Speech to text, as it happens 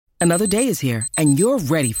Another day is here, and you're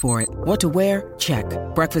ready for it. What to wear? Check.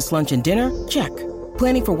 Breakfast, lunch, and dinner? Check.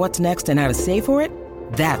 Planning for what's next and how to save for it?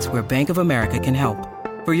 That's where Bank of America can help.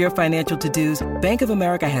 For your financial to-dos, Bank of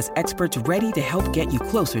America has experts ready to help get you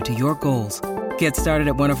closer to your goals. Get started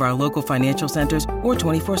at one of our local financial centers or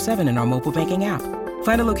 24/7 in our mobile banking app.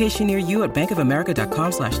 Find a location near you at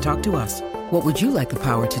bankofamerica.com/talktous. What would you like the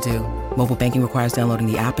power to do? Mobile banking requires downloading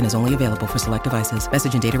the app and is only available for select devices.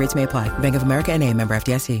 Message and data rates may apply. Bank of America N.A., member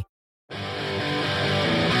FDIC.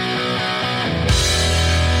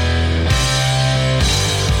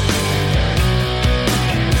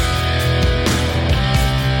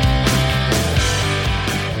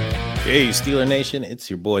 Hey, Steeler Nation, it's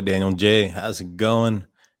your boy Daniel J. How's it going?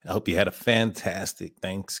 I hope you had a fantastic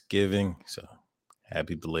Thanksgiving. So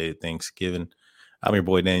happy belated Thanksgiving. I'm your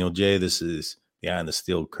boy Daniel J. This is Behind the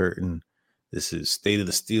Steel Curtain. This is State of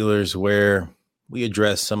the Steelers, where we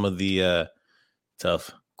address some of the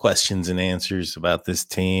tough questions and answers about this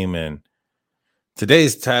team. And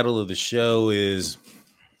today's title of the show is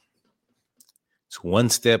It's One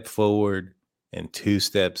Step Forward and Two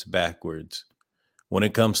Steps Backwards when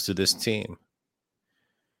it comes to this team.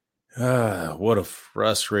 What a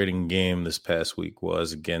frustrating game this past week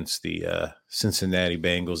was against the Cincinnati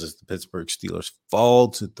Bengals as the Pittsburgh Steelers fall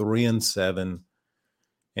to 3-7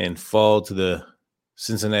 and fall to the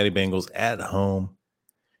Cincinnati Bengals at home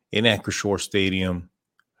in Acrisure Stadium,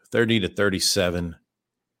 30-37,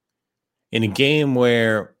 in a game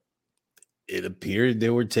where it appeared they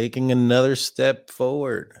were taking another step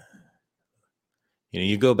forward. You know,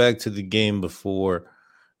 you go back to the game before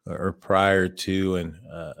or prior to and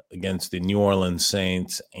against the New Orleans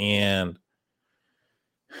Saints, and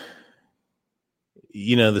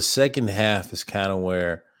you know, the second half is kind of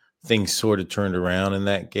where things sort of turned around in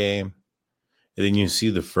that game. And then you see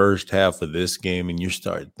the first half of this game and you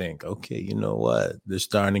start to think, okay, you know what? They're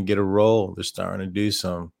starting to get a roll. They're starting to do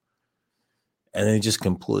some. And they just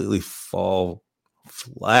completely fall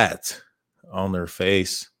flat on their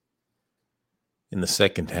face in the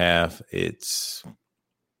second half. It's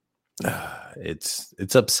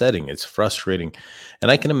upsetting. It's frustrating. And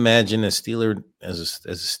I can imagine as a Steeler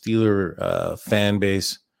fan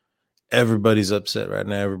base, everybody's upset right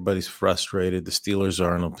now. Everybody's frustrated. The Steelers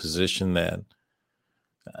are in a position that,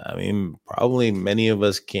 I mean, probably many of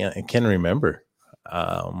us can remember,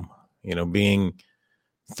 you know, being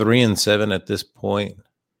 3-7 at this point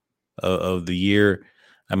of the year.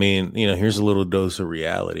 I mean, you know, here's a little dose of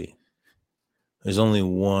reality. There's only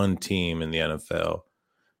one team in the NFL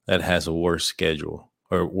that has a worse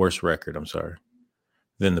record,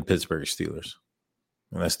 than the Pittsburgh Steelers.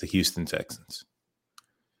 And that's the Houston Texans.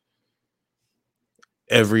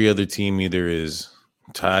 Every other team either is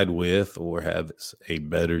tied with or has a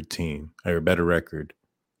better team or a better record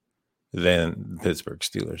than the Pittsburgh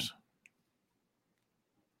Steelers.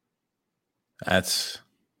 That's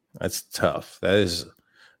tough. This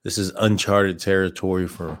is uncharted territory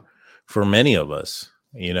for many of us.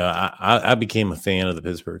 You know, I became a fan of the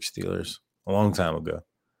Pittsburgh Steelers a long time ago.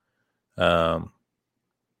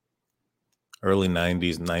 Early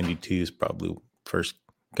 90s, 92 is probably first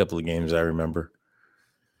couple of games I remember.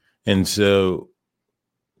 And so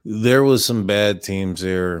there was some bad teams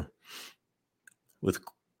there with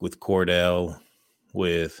Cordell,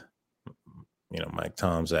 with, you know, Mike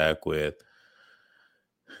Tomczak, with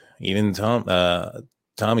even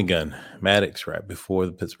Tommy Gunn, Maddox, right before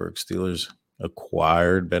the Pittsburgh Steelers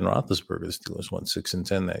acquired Ben Roethlisberger. The Steelers went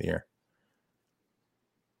 6-10 that year.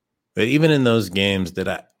 But even in those games that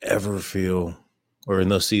I ever feel, or in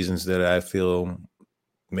those seasons that I feel,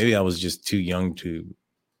 maybe I was just too young to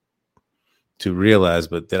realize,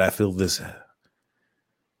 but that I feel this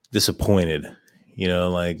disappointed, you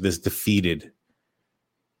know, like this defeated.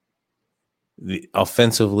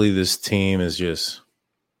 Offensively, this team is just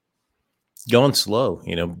going slow.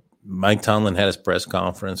 You know, Mike Tomlin had his press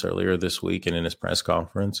conference earlier this week, and in his press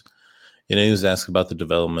conference, you know, he was asked about the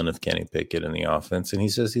development of Kenny Pickett in the offense, and he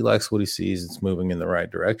says he likes what he sees. It's moving in the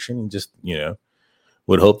right direction. He just, you know,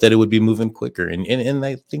 would hope that it would be moving quicker. And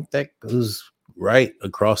I think that goes right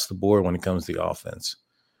across the board when it comes to the offense.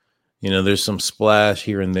 You know, there's some splash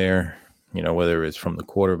here and there, you know, whether it's from the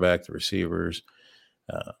quarterback, the receivers,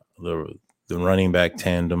 the running back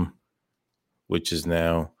tandem, which is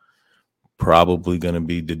now probably going to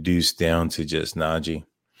be deduced down to just Najee,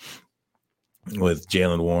 with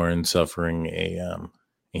Jaylen Warren suffering a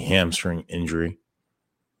hamstring injury.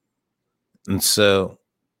 And so,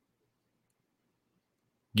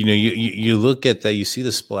 you know, you look at that, you see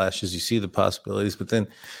the splashes, you see the possibilities, but then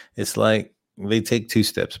it's like they take two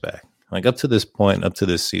steps back. Like up to this point, up to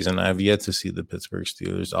this season, I've yet to see the Pittsburgh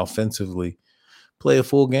Steelers offensively play a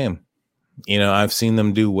full game. I've seen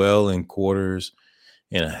them do well in quarters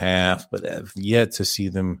and a half, but I've yet to see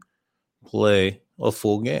them play a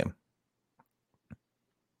full game.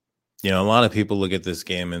 A lot of people look at this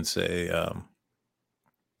game and say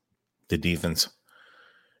the defense,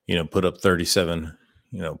 put up 37,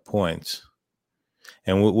 points.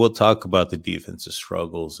 And we'll talk about the defensive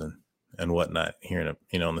struggles and whatnot here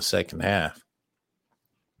in the second half.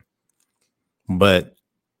 But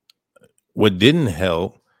what didn't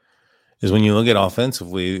help is when you look at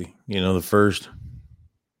offensively, the first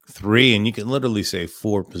 3, and you can literally say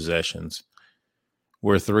 4 possessions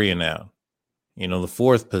were 3 and out. The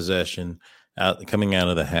fourth possession coming out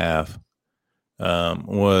of the half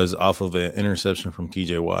was off of an interception from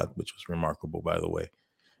TJ Watt, which was remarkable, by the way.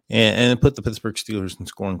 And it put the Pittsburgh Steelers in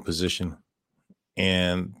scoring position.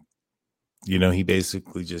 And, he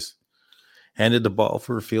basically just handed the ball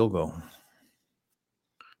for a field goal.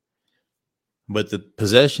 But the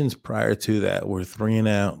possessions prior to that were 3 and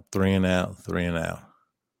out, 3 and out, 3 and out.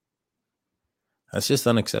 That's just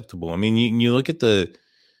unacceptable. I mean, you look at the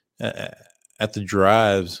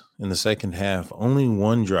drives in the second half, only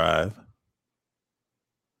one drive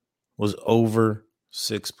was over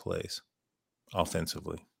 6 plays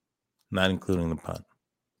offensively, not including the punt.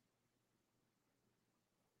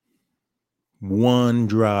 One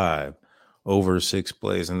drive over 6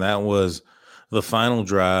 plays, and that was the final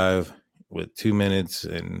drive with 2 minutes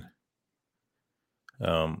and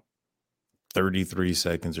 33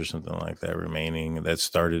 seconds or something like that remaining. That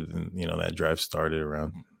started, that drive started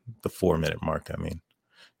around the 4-minute mark. I mean,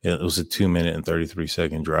 it was a 2 minute and 33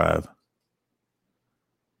 second drive.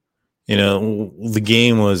 The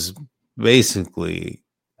game was basically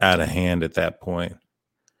out of hand at that point.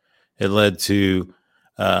 It led to,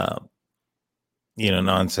 an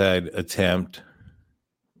onside attempt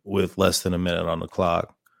with less than a minute on the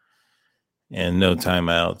clock and no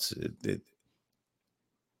timeouts.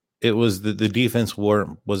 It was the defense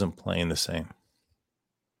wasn't playing the same.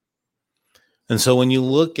 And so when you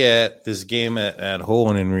look at this game at whole,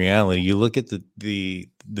 and in reality, you look at the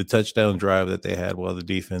touchdown drive that they had while the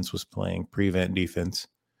defense was playing prevent defense.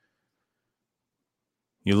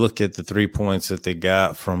 You look at the 3 points that they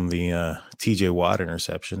got from the TJ Watt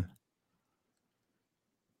interception,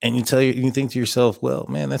 and you think to yourself, well,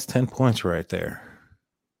 man, that's 10 points right there.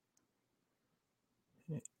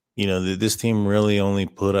 This team really only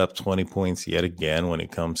put up 20 points yet again when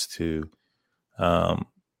it comes to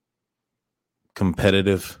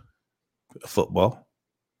competitive football.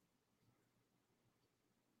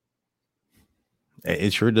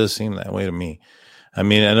 It sure does seem that way to me. I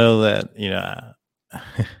mean, I know that,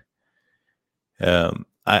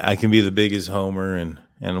 I can be the biggest homer and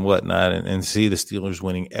whatnot and see the Steelers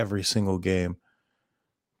winning every single game.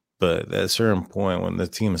 But at a certain point, when the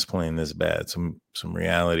team is playing this bad, some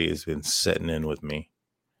reality has been setting in with me.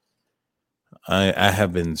 I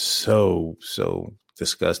have been so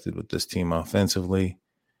disgusted with this team offensively.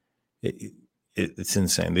 It's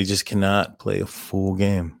insane. They just cannot play a full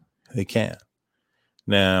game. They can't.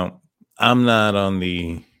 Now, I'm not on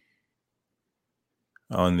the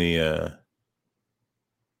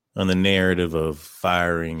narrative of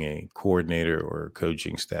firing a coordinator or a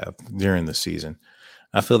coaching staff during the season.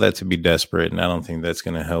 I feel that to be desperate, and I don't think that's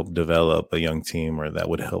going to help develop a young team, or that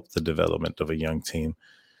would help the development of a young team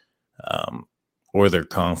or their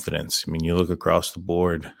confidence. I mean, you look across the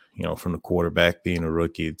board, from the quarterback being a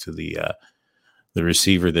rookie to the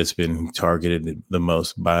receiver that's been targeted the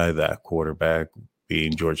most by that quarterback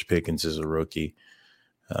being George Pickens as a rookie.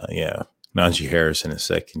 Najee Harris in his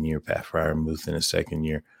second year, Pat Freiermuth in his second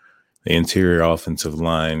year. The interior offensive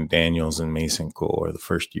line, Daniels and Mason Cole, are the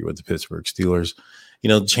first year with the Pittsburgh Steelers.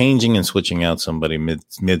 Changing and switching out somebody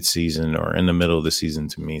mid-season or in the middle of the season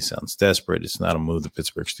to me sounds desperate. It's not a move the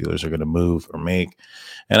Pittsburgh Steelers are going to move or make.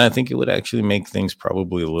 And I think it would actually make things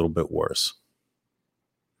probably a little bit worse.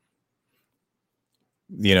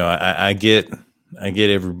 I get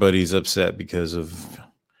everybody's upset because of,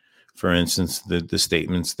 for instance, the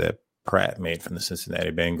statements that Pratt made from the Cincinnati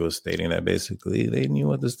Bengals, stating that basically they knew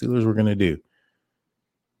what the Steelers were going to do.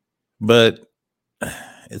 But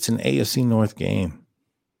it's an AFC North game.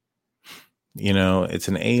 It's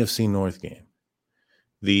an AFC North game.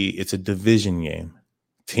 It's a division game.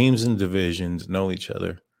 Teams in divisions know each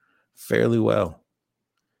other fairly well.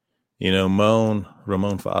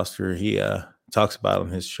 Ramon Foster, he talks about on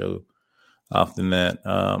his show often that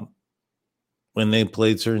when they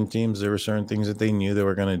played certain teams, there were certain things that they knew they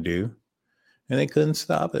were going to do, and they couldn't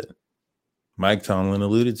stop it. Mike Tomlin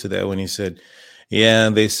alluded to that when he said, yeah,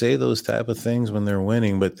 they say those type of things when they're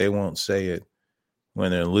winning, but they won't say it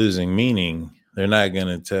when they're losing, meaning they're not going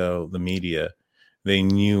to tell the media they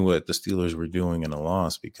knew what the Steelers were doing in a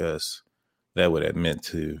loss, because that would have meant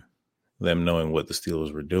to them knowing what the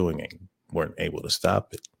Steelers were doing and weren't able to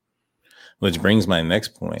stop it. Which brings my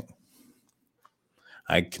next point.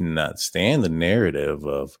 I cannot stand the narrative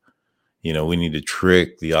of, we need to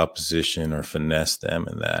trick the opposition or finesse them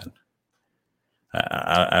in that.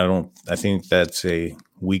 I think that's a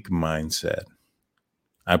weak mindset.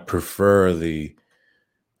 I prefer the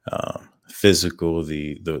physical,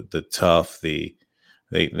 the tough, they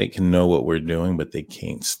can know what we're doing, but they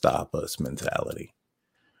can't stop us mentality.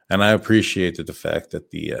 And I appreciate the fact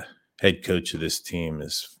that the head coach of this team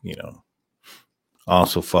is,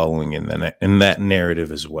 also following in that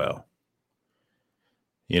narrative as well.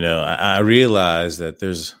 I realize that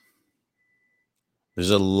there's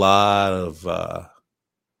a lot of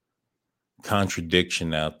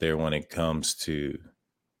contradiction out there when it comes to,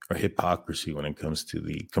 or hypocrisy when it comes to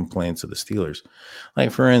the complaints of the Steelers.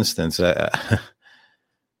 Like, for instance,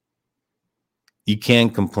 you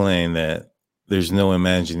can't complain that there's no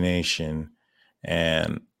imagination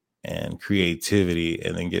and creativity,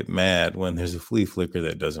 and then get mad when there's a flea flicker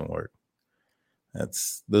that doesn't work.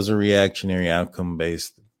 Those are reactionary,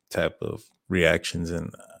 outcome-based type of reactions,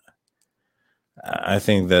 and I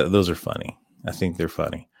think that those are funny. I think they're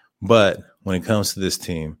funny. But when it comes to this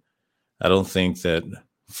team, I don't think that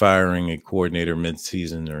firing a coordinator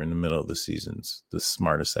mid-season or in the middle of the season's the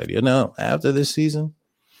smartest idea. No, after this season,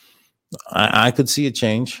 I could see a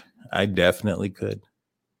change. I definitely could.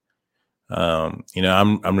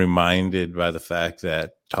 I'm reminded by the fact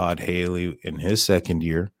that Todd Haley in his second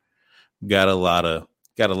year got a lot of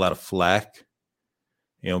flack,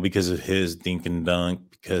 because of his dink and dunk,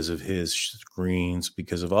 because of his screens,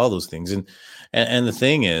 because of all those things. And the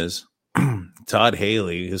thing is, Todd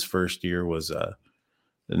Haley, his first year was a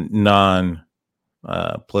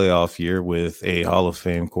non-playoff year with a Hall of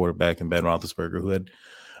Fame quarterback in Ben Roethlisberger, who had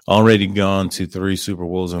already gone to 3 Super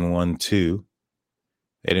Bowls and won 2.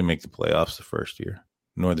 They didn't make the playoffs the first year,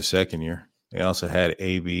 nor the second year. They also had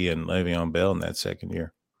AB and Le'Veon Bell in that second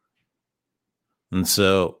year. And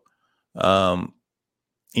so,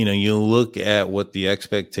 you look at what the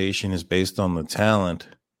expectation is based on the talent,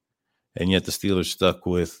 and yet the Steelers stuck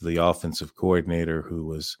with the offensive coordinator who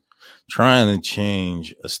was trying to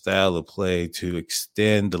change a style of play to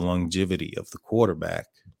extend the longevity of the quarterback.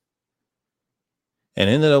 And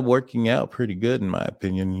ended up working out pretty good, in my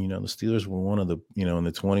opinion. The Steelers were one of the, in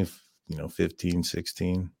the 2015,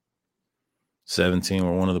 16, 17,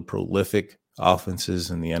 were one of the prolific offenses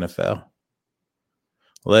in the NFL,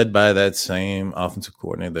 led by that same offensive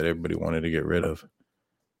coordinator that everybody wanted to get rid of.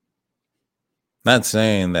 Not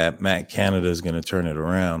saying that Matt Canada is going to turn it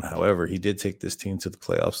around. However, he did take this team to the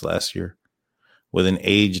playoffs last year with an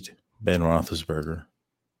aged Ben Roethlisberger.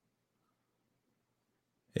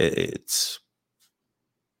 It's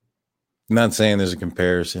not saying there's a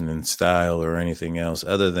comparison in style or anything else,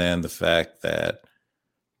 other than the fact that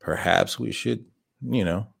perhaps we should,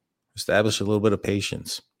 establish a little bit of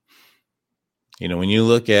patience. When you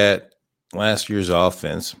look at last year's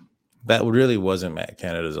offense, that really wasn't Matt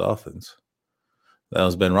Canada's offense. That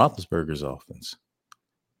was Ben Roethlisberger's offense.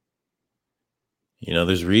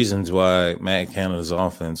 There's reasons why Matt Canada's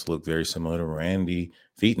offense looked very similar to Randy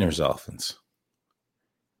Fichtner's offense,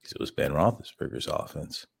 because it was Ben Roethlisberger's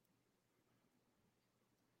offense.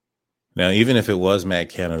 Now, even if it was Matt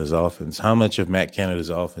Canada's offense, how much of Matt Canada's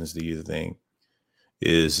offense do you think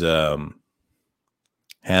is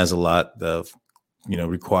has a lot of,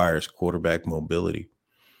 requires quarterback mobility?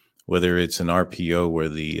 Whether it's an RPO where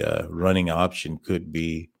the running option could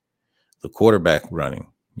be the quarterback running.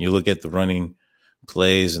 You look at the running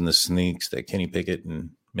plays and the sneaks that Kenny Pickett and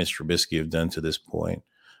Mitch Trubisky have done to this point,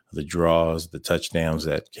 the draws, the touchdowns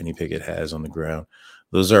that Kenny Pickett has on the ground.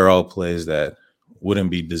 Those are all plays that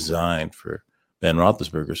wouldn't be designed for Ben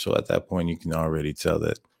Roethlisberger. So at that point, you can already tell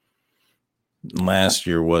that last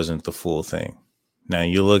year wasn't the full thing. Now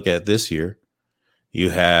you look at this year,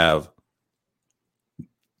 you have,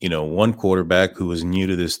 one quarterback who was new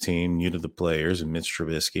to this team, new to the players, and Mitch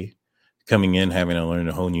Trubisky, coming in, having to learn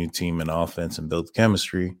a whole new team and offense and build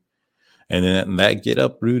chemistry. And then that get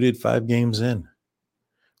uprooted 5 games in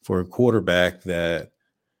for a quarterback that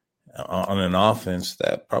on an offense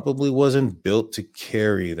that probably wasn't built to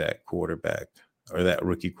carry that quarterback or that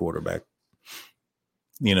rookie quarterback,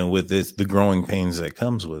 with the growing pains that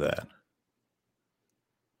comes with that.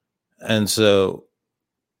 And so,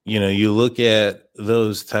 you look at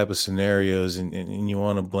those type of scenarios and you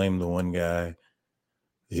want to blame the one guy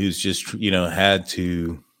who's just, had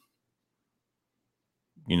to,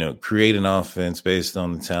 create an offense based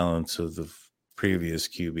on the talents of the previous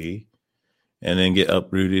QB. and then get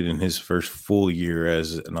uprooted in his first full year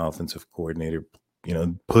as an offensive coordinator,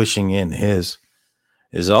 pushing in his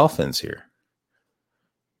offense here.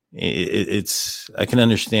 I can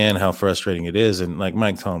understand how frustrating it is. And like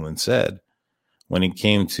Mike Tomlin said, when it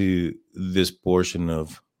came to this portion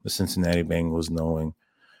of the Cincinnati Bengals knowing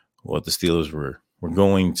what the Steelers were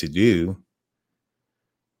going to do,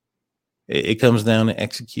 it comes down to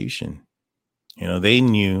execution. They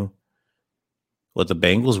knew what the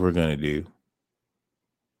Bengals were going to do.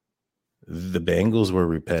 The Bengals were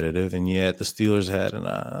repetitive, and yet the Steelers had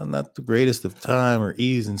not the greatest of time or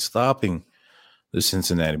ease in stopping the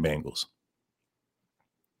Cincinnati Bengals.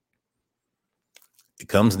 It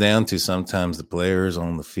comes down to sometimes the players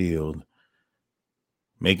on the field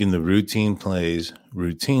making the routine plays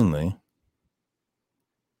routinely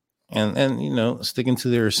and sticking to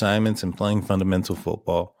their assignments and playing fundamental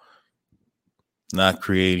football, not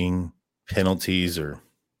creating penalties or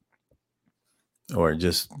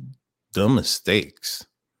just dumb mistakes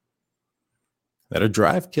that are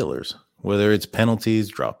drive killers, whether it's penalties,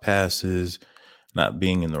 drop passes, not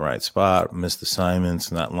being in the right spot, missed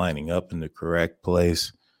assignments, not lining up in the correct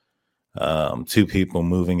place, two people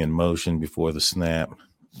moving in motion before the snap,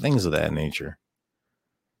 things of that nature.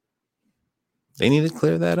 They need to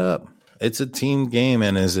clear that up. It's a team game,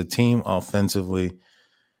 and as a team offensively,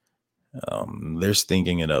 they're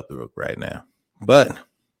stinking it up right now. But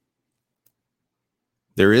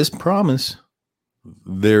there is promise.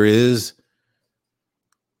 There is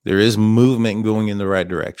movement going in the right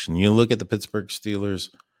direction. You look at the Pittsburgh Steelers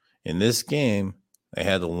in this game, they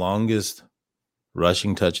had the longest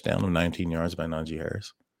rushing touchdown of 19 yards by Najee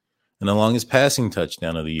Harris and the longest passing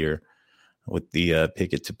touchdown of the year with the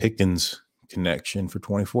Pickett to Pickens connection for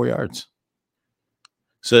 24 yards.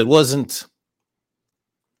 So it wasn't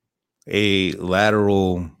a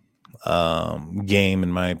lateral game,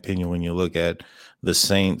 in my opinion, when you look at the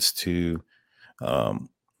Saints to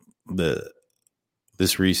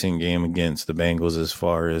this recent game against the Bengals as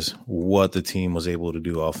far as what the team was able to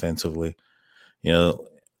do offensively.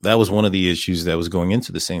 That was one of the issues that was going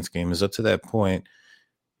into the Saints game, is up to that point,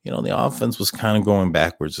 the offense was kind of going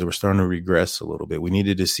backwards. They were starting to regress a little bit. We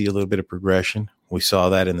needed to see a little bit of progression. We saw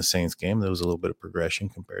that in the Saints game. There was a little bit of progression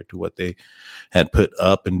compared to what they had put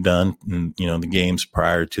up and done in, the games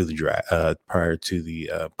prior to the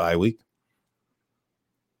bye week.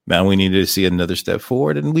 Now we needed to see another step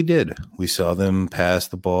forward, and we did. We saw them pass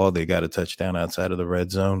the ball. They got a touchdown outside of the red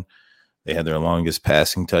zone. They had their longest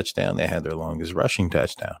passing touchdown. They had their longest rushing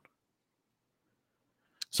touchdown.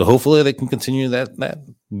 So hopefully they can continue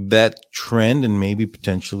that trend and maybe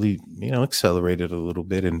potentially, accelerate it a little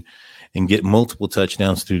bit and get multiple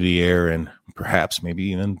touchdowns through the air and perhaps maybe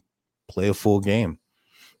even play a full game.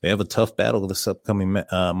 They have a tough battle this upcoming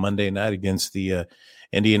Monday night against the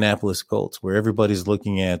Indianapolis Colts, where everybody's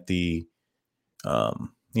looking at the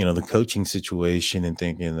coaching situation and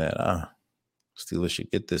thinking that Steelers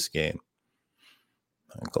should get this game.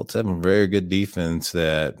 Colts have a very good defense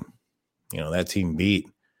that team beat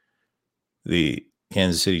the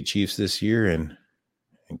Kansas City Chiefs this year and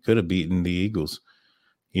could have beaten the Eagles.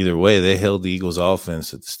 Either way, they held the Eagles offense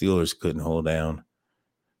that the Steelers couldn't hold down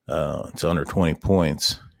to under 20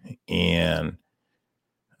 points. And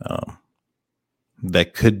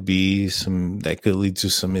that could lead to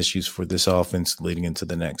some issues for this offense leading into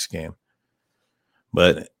the next game.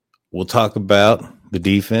 But we'll talk about the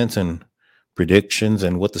defense and predictions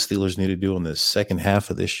and what the Steelers need to do in the second half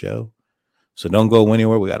of this show. So don't go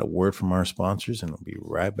anywhere. We got a word from our sponsors, and we'll be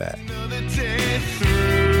right back.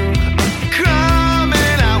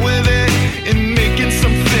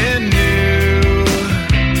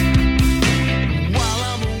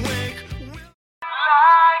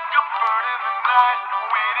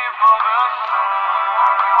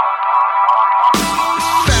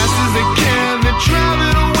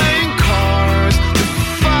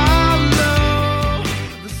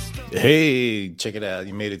 Hey, check it out.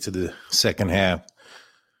 You made it to the second half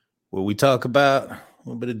where we talk about a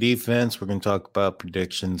little bit of defense. We're going to talk about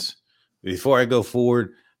predictions. Before I go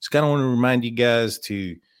forward, just kind of want to remind you guys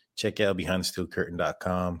to check out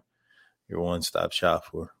BehindTheSteelCurtain.com, your one-stop shop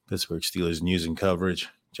for Pittsburgh Steelers news and coverage.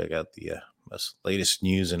 Check out the most latest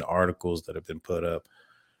news and articles that have been put up.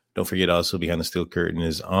 Don't forget also Behind the Steel Curtain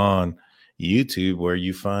is on YouTube, where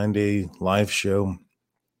you find a live show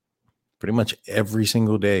pretty much every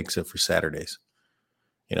single day except for Saturdays.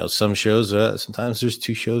 Some shows, sometimes there's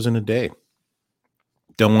 2 shows in a day.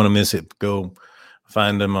 Don't want to miss it. Go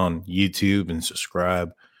find them on YouTube and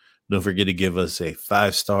subscribe. Don't forget to give us a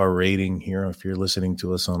 5-star rating here if you're listening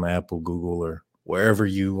to us on Apple, Google, or wherever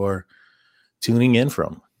you are tuning in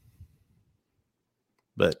from.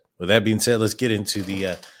 But with that being said, let's get into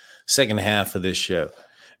the second half of this show.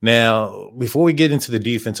 Now, before we get into the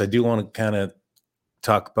defense, I do want to kind of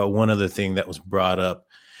talk about one other thing that was brought up,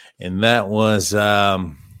 and that was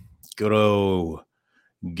good old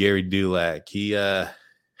Gary Dulac. He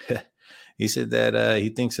he said that he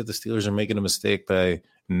thinks that the Steelers are making a mistake by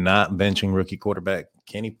not benching rookie quarterback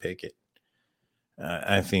Kenny Pickett.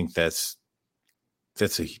 I think that's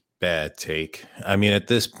a bad take. I mean, at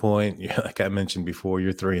this point, like I mentioned before,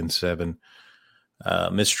 you're 3-7.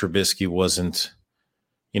 Mitch Trubisky wasn't,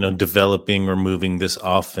 developing or moving this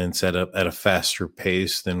offense at a faster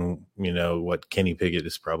pace than, what Kenny Pickett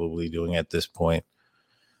is probably doing at this point.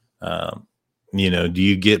 Do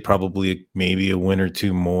you get probably maybe a win or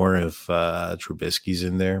two more if Trubisky's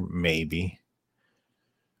in there? Maybe.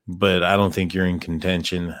 But I don't think you're in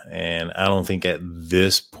contention. And I don't think at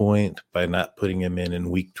this point, by not putting him in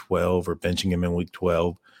week 12 or benching him in week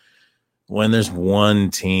 12, when there's one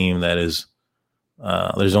team that is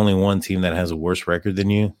there's only one team that has a worse record than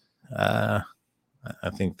you, I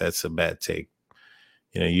think that's a bad take.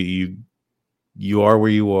 You are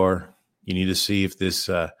where you are. You need to see if this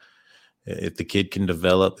if the kid can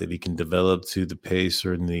develop, if he can develop to the pace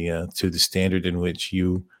or to the standard in which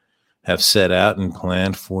you have set out and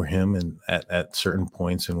planned for him, and at certain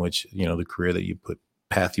points in which, the career that you put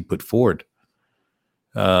forward.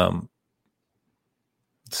 So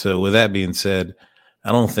with that being said,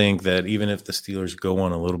 I don't think that even if the Steelers go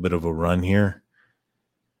on a little bit of a run here,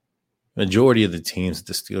 majority of the teams that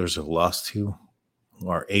the Steelers have lost to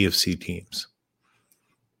are AFC teams.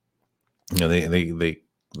 They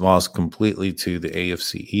lost completely to the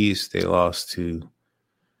AFC East. They lost to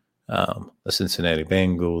the Cincinnati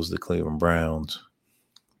Bengals, the Cleveland Browns.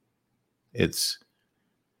 There's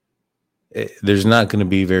not going to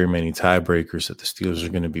be very many tiebreakers that the Steelers are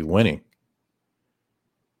going to be winning.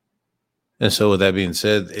 And so with that being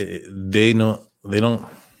said, they don't,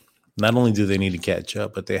 not only do they need to catch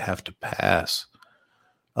up, but they have to pass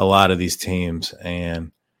a lot of these teams.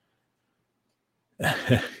 And,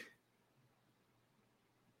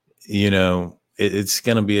 it's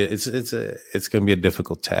going to be a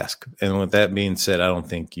difficult task. And with that being said, I don't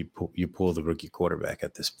think you pull the rookie quarterback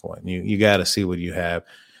at this point. You got to see what you have.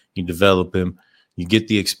 You develop him. You get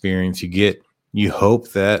the experience. You hope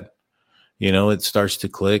that, it starts to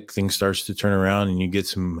click, things starts to turn around, and you get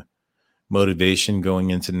some motivation going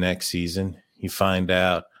into next season. You find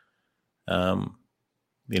out,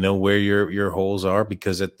 where your holes are,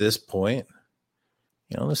 because at this point,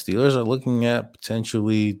 the Steelers are looking at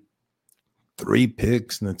potentially 3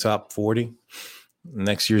 picks in the top 40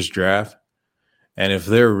 next year's draft. And if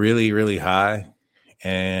they're really, really high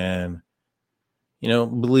and,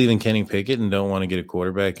 believe in Kenny Pickett and don't want to get a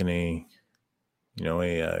quarterback in a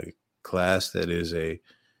class that is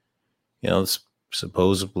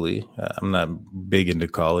supposedly, I'm not big into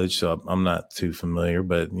college, so I'm not too familiar,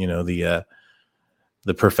 but, the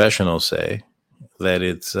professionals say that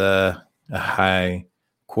it's a high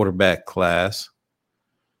quarterback class.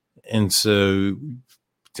 And so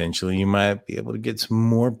potentially you might be able to get some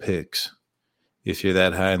more picks if you're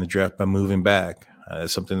that high in the draft by moving back.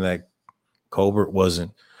 That's something that Colbert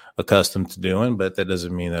wasn't accustomed to doing, but that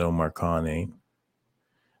doesn't mean that Omar Khan ain't.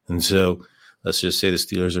 And so let's just say the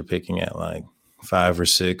Steelers are picking at like 5 or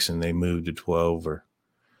 6 and they move to 12 or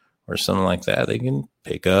something like that. They can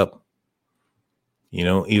pick up,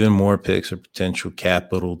 even more picks or potential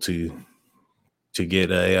capital to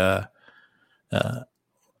get a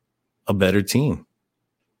better team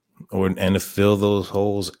and to fill those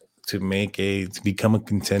holes to become a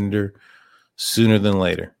contender sooner than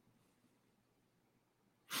later.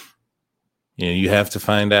 You have to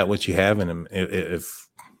find out what you have in him. If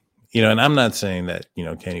and I'm not saying that,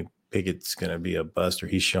 Kenny Pickett's going to be a bust or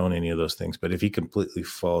he's shown any of those things, but if he completely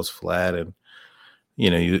falls flat and,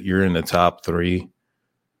 you're in the top 3,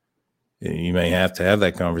 you may have to have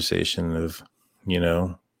that conversation of,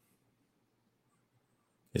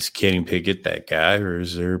 is Kenny Pickett that guy, or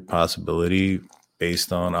is there a possibility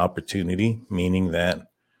based on opportunity, meaning that,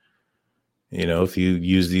 if you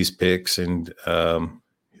use these picks and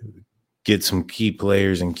get some key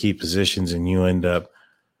players in key positions and you end up,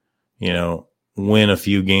 win a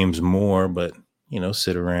few games more, but,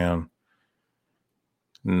 sit around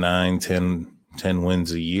 9, 10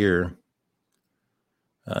 wins a year,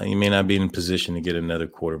 you may not be in a position to get another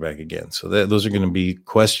quarterback again. So those are going to be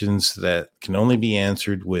questions that can only be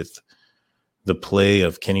answered with the play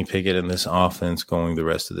of Kenny Pickett and this offense going the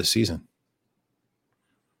rest of the season.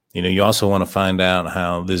 You also want to find out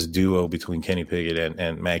how this duo between Kenny Pickett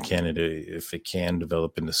and Matt Canada, if it can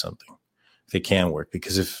develop into something, if it can work.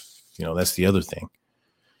 Because if, that's the other thing.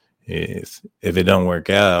 if it don't work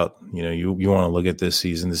out, you want to look at this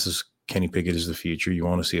season. This is Kenny Pickett is the future. You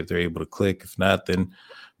want to see if they're able to click. If not, then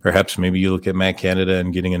perhaps maybe you look at Matt Canada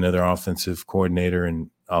and getting another offensive coordinator and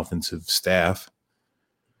offensive staff,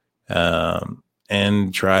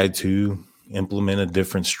 and try to implement a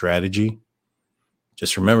different strategy.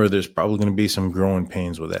 Just remember, there's probably going to be some growing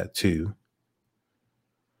pains with that too.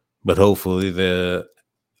 But hopefully the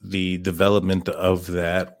development of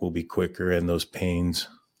that will be quicker and those pains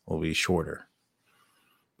will be shorter.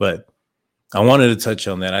 But I wanted to touch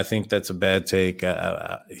on that. I think that's a bad take.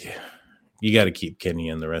 You got to keep Kenny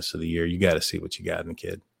in the rest of the year. You got to see what you got in the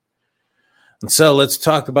kid. And so let's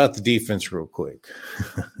talk about the defense real quick,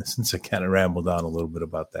 since I kind of rambled on a little bit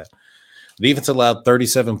about that. The defense allowed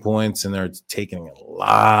 37 points, and they're taking a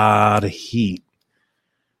lot of heat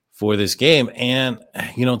for this game. And,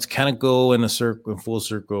 to kind of go in full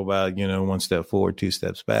circle about, one step forward, two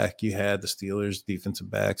steps back, you had the Steelers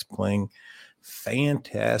defensive backs playing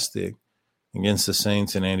fantastic against the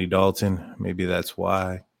Saints and Andy Dalton. Maybe that's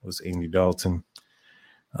why it was Andy Dalton.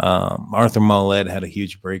 Arthur Maulet had a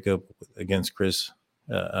huge breakup against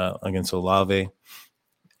against Olave.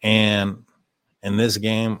 And in this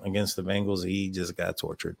game against the Bengals, he just got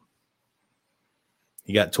tortured.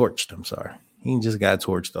 He got torched, I'm sorry. He just got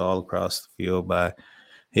torched all across the field by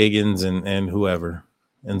Higgins and whoever.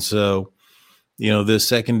 And so, this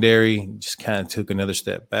secondary just kind of took another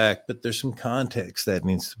step back, but there's some context that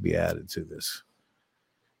needs to be added to this.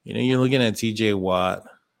 You're looking at TJ Watt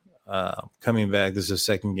coming back. This is his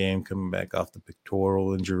second game coming back off the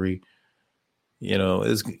pectoral injury.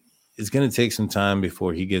 It's going to take some time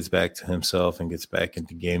before he gets back to himself and gets back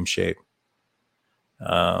into game shape.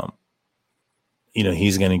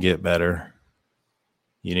 He's going to get better.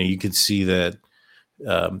 You could see that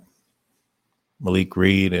Malik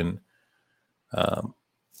Reed and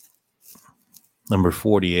number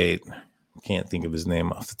 48, can't think of his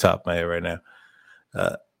name off the top of my head right now,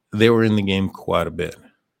 they were in the game quite a bit.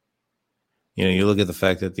 You look at the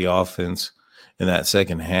fact that the offense in that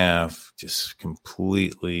second half just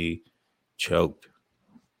completely choked,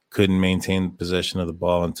 couldn't maintain possession of the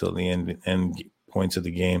ball until the end points of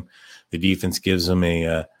the game. The defense gives them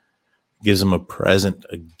a present,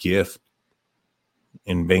 a gift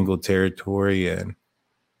in Bengal territory, and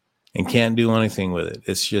can't do anything with it.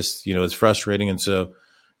 It's just, it's frustrating. And so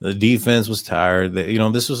the defense was tired.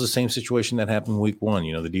 This was the same situation that happened week one.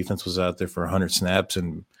 The defense was out there for 100 snaps,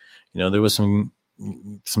 and, there was some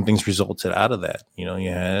things resulted out of that. You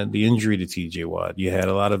had the injury to TJ Watt. You had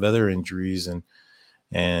a lot of other injuries, and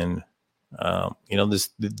the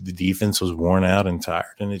defense was worn out and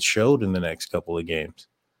tired, and it showed in the next couple of games.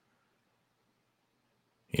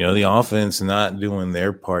 The offense not doing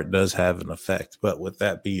their part does have an effect. But with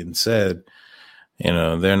that being said,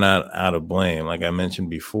 they're not out of blame. Like I mentioned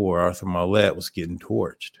before, Arthur Maulet was getting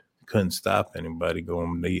torched. Couldn't stop anybody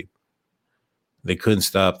going deep. They couldn't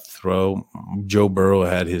stop the throw. Joe Burrow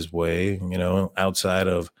had his way, outside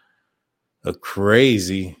of a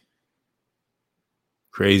crazy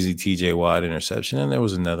TJ Watt interception. And there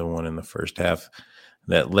was another one in the first half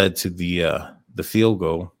that led to the field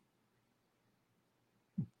goal.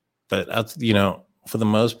 But, for the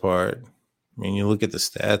most part, you look at the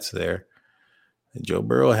stats there, Joe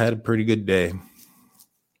Burrow had a pretty good day.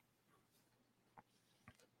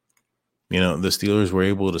 The Steelers were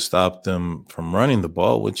able to stop them from running the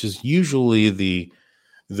ball, which is usually the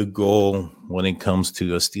goal when it comes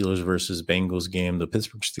to a Steelers versus Bengals game. The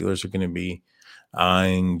Pittsburgh Steelers are going to be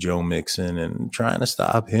eyeing Joe Mixon and trying to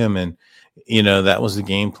stop him. And, that was the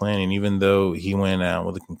game plan. And even though he went out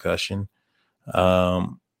with a concussion,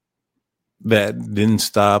 that didn't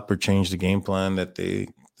stop or change the game plan that the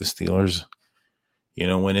Steelers,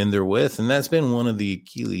 went in there with. And that's been one of the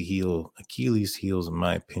Achilles heels, in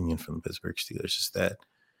my opinion, from the Pittsburgh Steelers, is that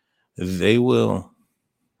they will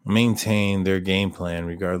maintain their game plan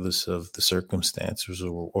regardless of the circumstances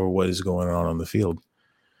or what is going on the field.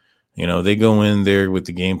 They go in there with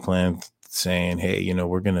the game plan saying, hey,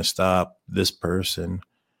 we're going to stop this person,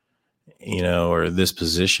 or this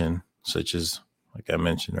position, such as, like I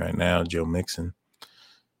mentioned right now, Joe Mixon.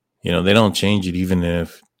 They don't change it even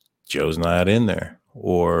if Joe's not in there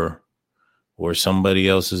or somebody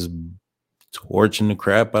else is torching the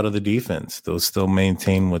crap out of the defense. They'll still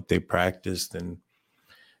maintain what they practiced and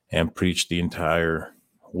preached the entire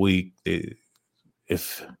week.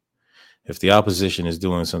 If the opposition is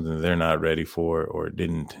doing something they're not ready for or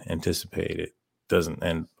didn't anticipate, it doesn't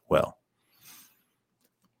end well.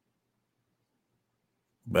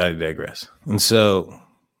 But I digress. And so,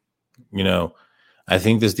 I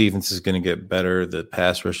think this defense is going to get better. The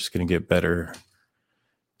pass rush is going to get better.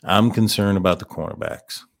 I'm concerned about the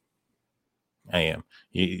cornerbacks. I am.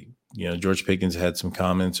 George Pickens had some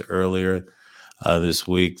comments earlier this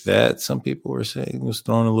week that some people were saying was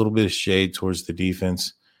throwing a little bit of shade towards the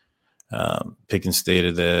defense. Pickens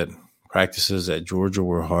stated that practices at Georgia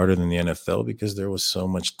were harder than the NFL because there was so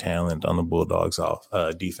much talent on the Bulldogs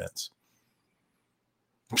defense.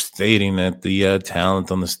 Stating that the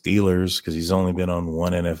talent on the Steelers, because he's only been on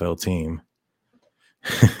one NFL team,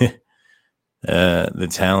 the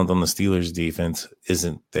talent on the Steelers defense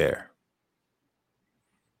isn't there.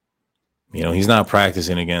 He's not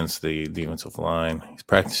practicing against the defensive line. He's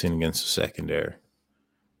practicing against the secondary,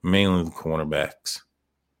 mainly the cornerbacks.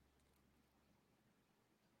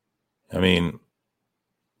 I mean,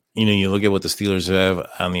 you look at what the Steelers have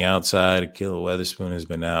on the outside. Ahkello Witherspoon has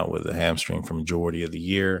been out with a hamstring for majority of the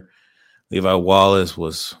year. Levi Wallace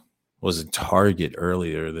was a target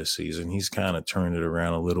earlier this season. He's kind of turned it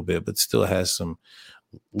around a little bit, but still has some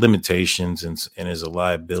limitations and is a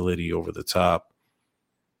liability over the top.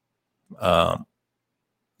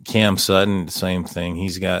 Cam Sutton, same thing.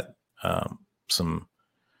 He's got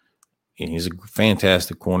he's a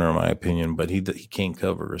fantastic corner in my opinion, but he can't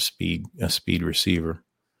cover a speed receiver.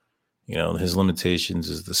 His limitations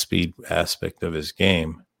is the speed aspect of his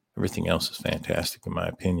game. Everything else is fantastic in my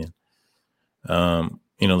opinion. The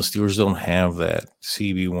Steelers don't have that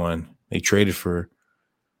CB1. They traded for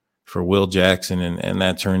Will Jackson, and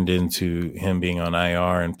that turned into him being on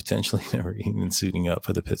IR and potentially never even suiting up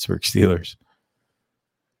for the Pittsburgh Steelers.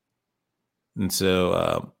 And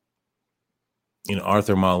so,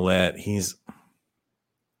 Arthur Maulet, he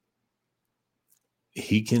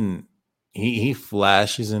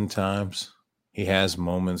flashes in times. He has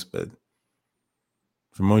moments, but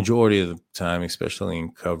for majority of the time, especially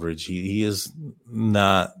in coverage, he is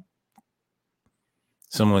not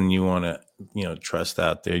someone you want to, trust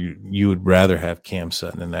out there. You would rather have Cam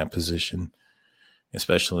Sutton in that position,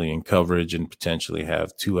 especially in coverage, and potentially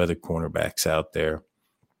have two other cornerbacks out there.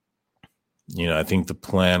 I think the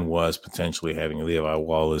plan was potentially having Levi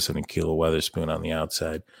Wallace and Ahkello Witherspoon on the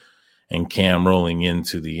outside and Cam rolling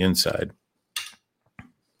into the inside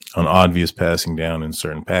on obvious passing down in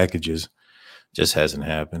certain packages. Just hasn't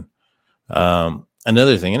happened.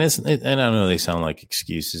 Another thing, and I know they sound like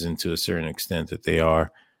excuses, and to a certain extent that they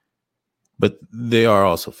are, but they are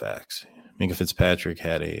also facts. Minkah Fitzpatrick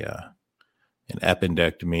had an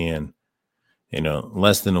appendectomy, and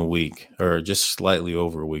less than a week, or just slightly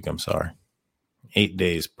over a week. 8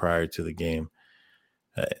 days prior to the game.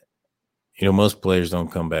 Most players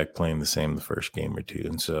don't come back playing the same the first game or two,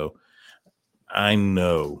 and so I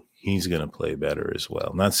know he's going to play better as well.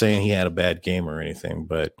 I'm not saying he had a bad game or anything,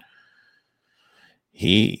 but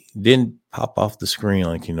he didn't pop off the screen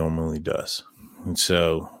like he normally does. And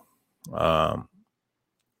so,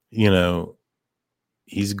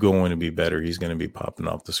 he's going to be better. He's going to be popping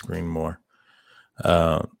off the screen more.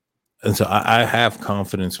 And so I have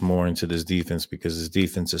confidence more into this defense, because this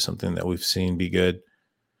defense is something that we've seen be good,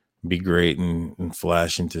 be great, and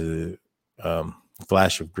flash into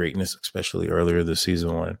flash of greatness, especially earlier this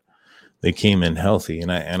season when they came in healthy. And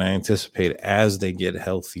I anticipate as they get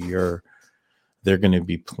healthier, they're going to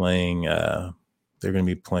be playing. They're going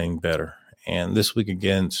to be playing better. And this week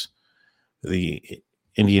against the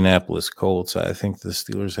Indianapolis Colts, I think the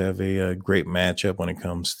Steelers have a great matchup when it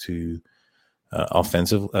comes to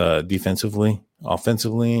defensively.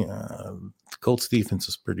 Offensively, the Colts defense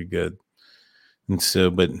is pretty good. And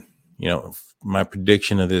so, but my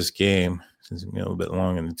prediction of this game, since a little bit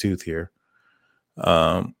long in the tooth here,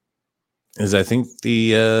 is I think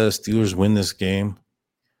the Steelers win this game,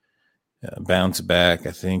 bounce back.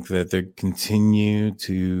 I think that they continue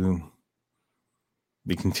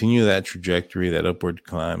that trajectory, that upward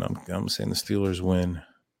climb. I'm saying the Steelers win.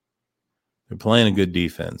 They're playing a good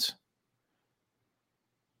defense.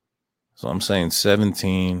 So I'm saying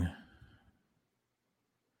 17-9,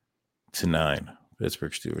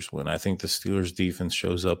 Pittsburgh Steelers win. I think the Steelers defense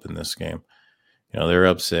shows up in this game. They're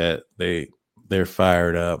upset. They're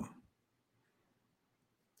fired up.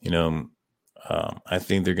 I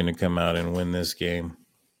think they're going to come out and win this game.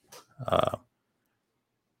 I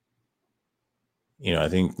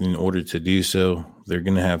think in order to do so, they're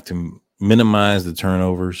going to have to minimize the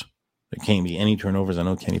turnovers. There can't be any turnovers. I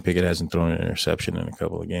know Kenny Pickett hasn't thrown an interception in a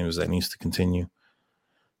couple of games. That needs to continue.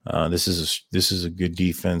 This is a good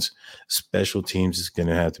defense. Special teams is going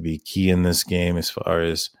to have to be key in this game as far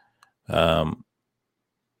as,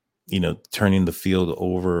 turning the field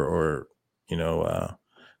over, or,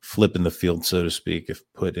 flipping the field, so to speak, if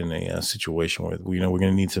put in a situation where, we're going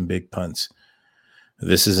to need some big punts.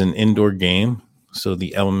 This is an indoor game, so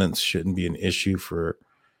the elements shouldn't be an issue for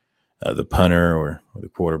the punter or the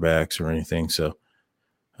quarterbacks or anything. So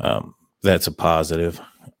that's a positive.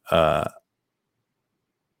 But,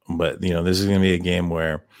 this is going to be a game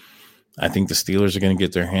where I think the Steelers are going to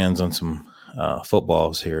get their hands on some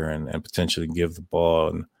footballs here and potentially give the ball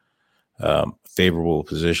in favorable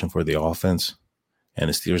position for the offense. And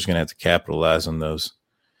the Steelers are going to have to capitalize on those.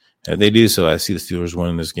 If they do so, I see the Steelers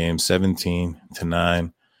winning this game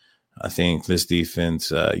 17-9. I think this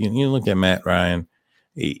defense, you look at Matt Ryan,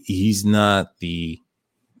 he's not a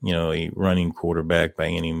running quarterback by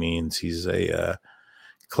any means. He's a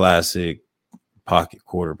classic pocket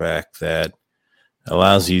quarterback that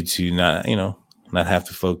allows you to not have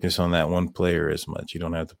to focus on that one player as much. You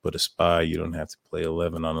don't have to put a spy. You don't have to play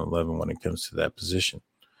 11 on 11 when it comes to that position.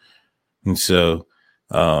 And so,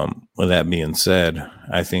 with that being said,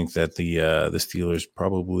 I think that the Steelers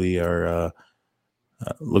probably are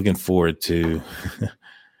looking forward to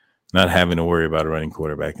not having to worry about a running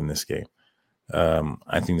quarterback in this game.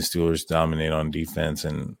 I think the Steelers dominate on defense,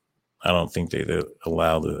 and I don't think they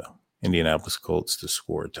allow the Indianapolis Colts to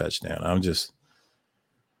score a touchdown.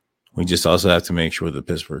 We just also have to make sure the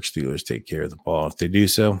Pittsburgh Steelers take care of the ball. If they do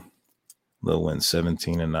so, they'll win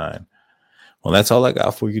 17-9. Well, that's all I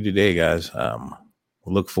got for you today, guys.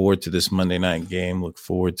 We'll look forward to this Monday night game. Look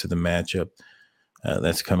forward to the matchup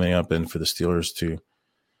that's coming up, and for the Steelers to,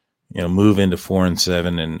 move into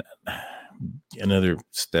 4-7 and another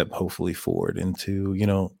step, hopefully, forward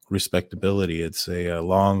into, respectability. It's a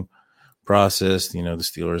long process. The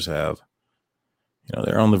Steelers have,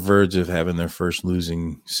 they're on the verge of having their first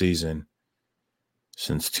losing season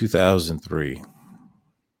since 2003.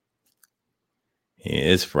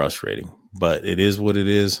 It's frustrating, but it is what it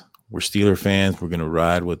is. We're Steeler fans. We're going to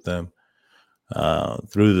ride with them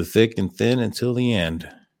through the thick and thin until the end.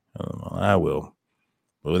 I will.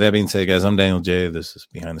 But with that being said, guys, I'm Daniel J. This is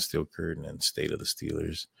Behind the Steel Curtain and State of the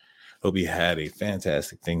Steelers. Hope you had a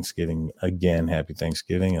fantastic Thanksgiving. Again, happy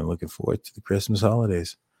Thanksgiving, and looking forward to the Christmas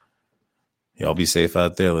holidays. Y'all be safe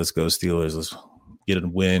out there. Let's go Steelers. Let's get a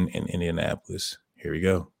win in Indianapolis. Here we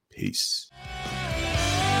go. Peace.